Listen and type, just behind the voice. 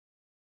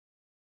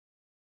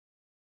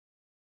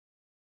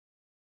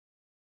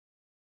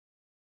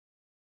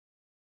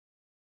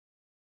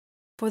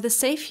For the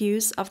safe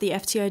use of the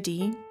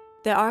FTRD,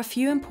 there are a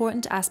few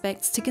important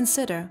aspects to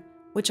consider,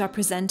 which are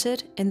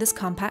presented in this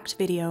compact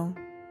video.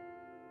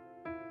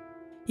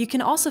 You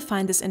can also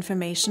find this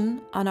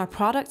information on our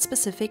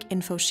product-specific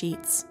info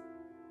sheets.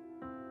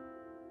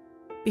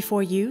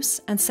 Before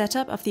use and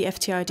setup of the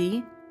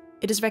FTRD,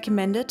 it is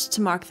recommended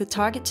to mark the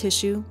target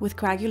tissue with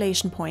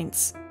coagulation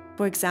points,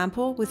 for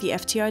example with the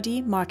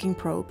FTRD marking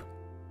probe.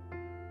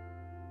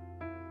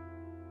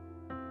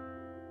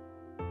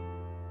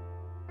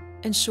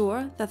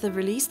 Ensure that the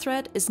release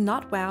thread is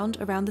not wound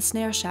around the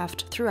snare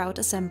shaft throughout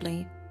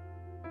assembly.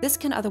 This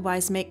can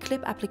otherwise make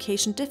clip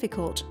application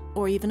difficult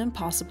or even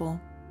impossible.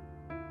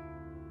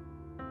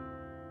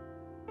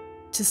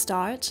 To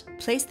start,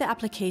 place the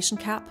application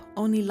cap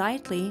only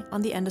lightly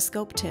on the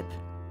endoscope tip.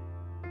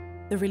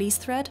 The release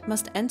thread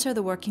must enter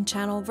the working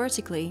channel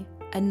vertically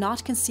and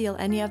not conceal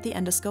any of the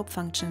endoscope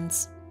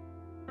functions.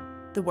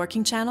 The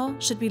working channel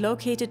should be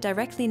located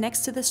directly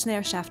next to the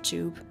snare shaft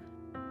tube,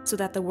 so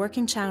that the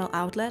working channel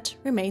outlet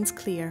remains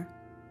clear.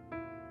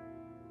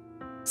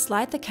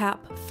 Slide the cap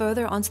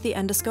further onto the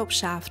endoscope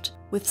shaft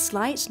with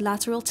slight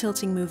lateral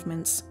tilting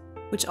movements,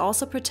 which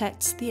also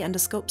protects the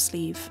endoscope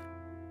sleeve.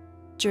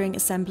 During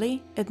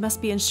assembly, it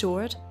must be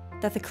ensured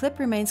that the clip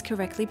remains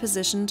correctly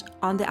positioned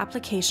on the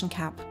application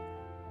cap.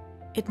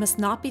 It must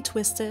not be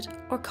twisted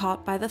or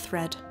caught by the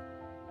thread.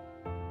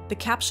 The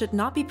cap should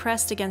not be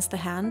pressed against the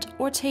hand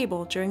or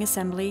table during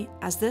assembly,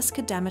 as this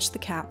could damage the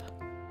cap.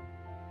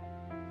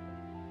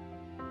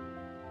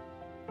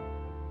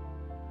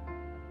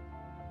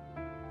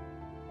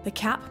 The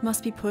cap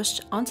must be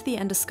pushed onto the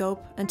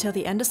endoscope until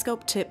the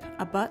endoscope tip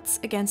abuts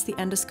against the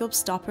endoscope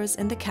stoppers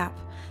in the cap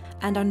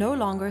and are no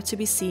longer to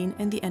be seen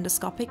in the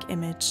endoscopic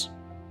image.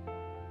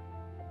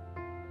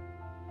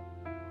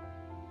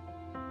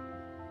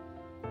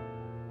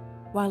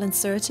 While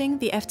inserting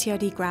the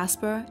FTRD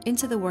grasper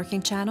into the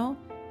working channel,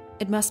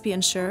 it must be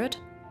ensured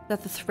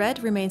that the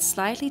thread remains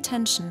slightly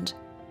tensioned,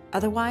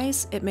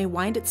 otherwise it may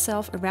wind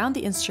itself around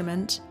the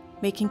instrument,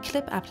 making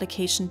clip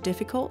application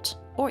difficult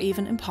or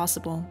even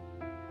impossible.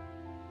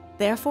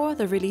 Therefore,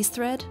 the release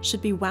thread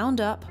should be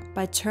wound up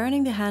by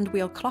turning the hand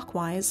wheel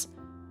clockwise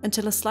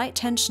until a slight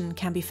tension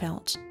can be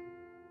felt.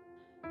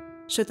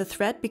 Should the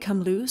thread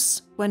become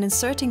loose when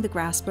inserting the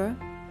grasper,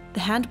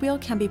 the hand wheel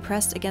can be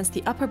pressed against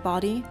the upper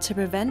body to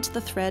prevent the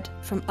thread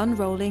from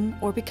unrolling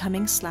or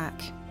becoming slack.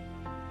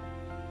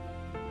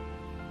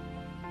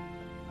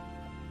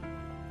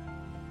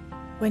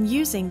 When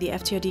using the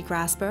FTRD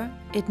grasper,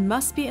 it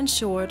must be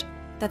ensured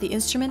that the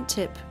instrument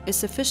tip is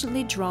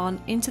sufficiently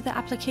drawn into the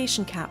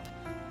application cap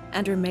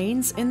and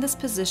remains in this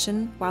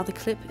position while the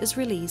clip is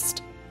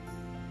released.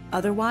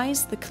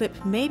 Otherwise, the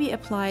clip may be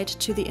applied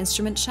to the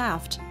instrument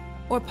shaft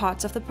or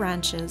parts of the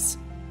branches,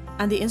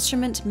 and the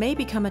instrument may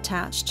become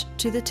attached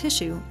to the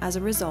tissue as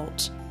a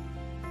result.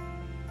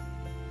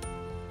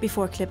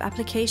 Before clip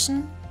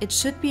application, it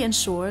should be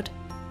ensured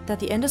that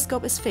the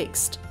endoscope is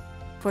fixed,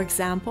 for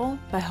example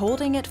by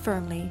holding it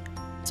firmly,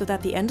 so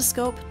that the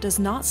endoscope does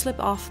not slip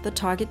off the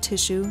target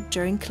tissue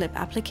during clip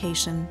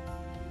application.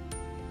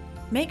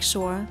 Make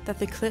sure that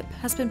the clip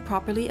has been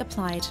properly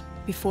applied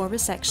before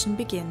resection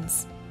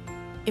begins.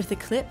 If the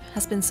clip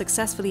has been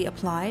successfully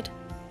applied,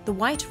 the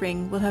white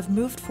ring will have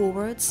moved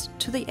forwards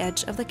to the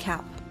edge of the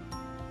cap.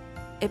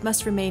 It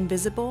must remain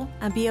visible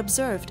and be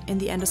observed in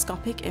the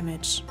endoscopic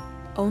image.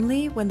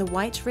 Only when the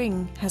white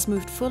ring has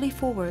moved fully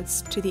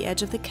forwards to the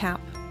edge of the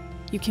cap,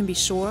 you can be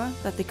sure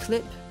that the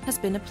clip has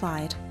been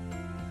applied.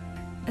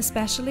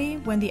 Especially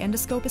when the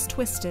endoscope is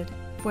twisted,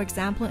 for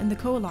example in the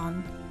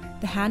colon,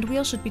 the hand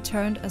wheel should be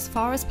turned as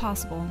far as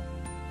possible.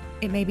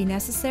 It may be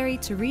necessary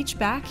to reach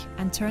back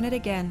and turn it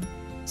again,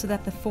 so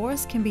that the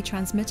force can be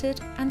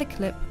transmitted and the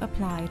clip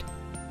applied.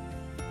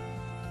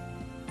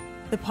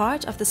 The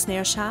part of the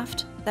snare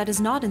shaft that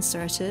is not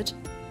inserted,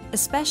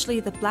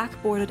 especially the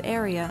black bordered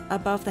area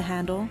above the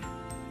handle,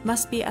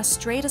 must be as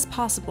straight as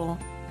possible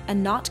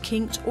and not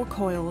kinked or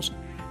coiled.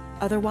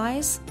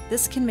 Otherwise,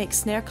 this can make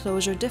snare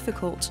closure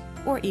difficult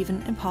or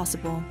even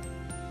impossible.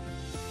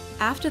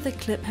 After the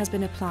clip has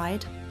been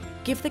applied,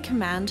 give the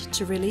command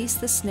to release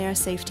the snare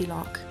safety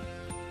lock.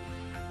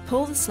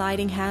 Pull the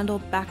sliding handle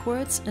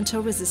backwards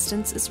until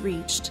resistance is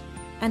reached,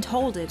 and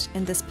hold it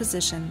in this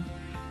position.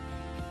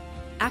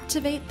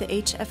 Activate the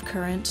HF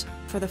current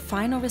for the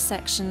final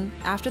resection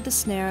after the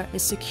snare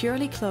is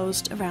securely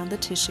closed around the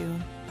tissue.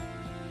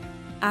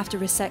 After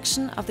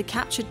resection of the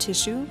captured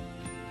tissue,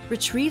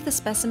 retrieve the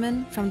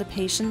specimen from the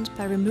patient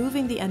by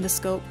removing the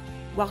endoscope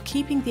while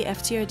keeping the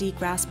FTRD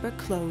grasper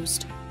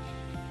closed.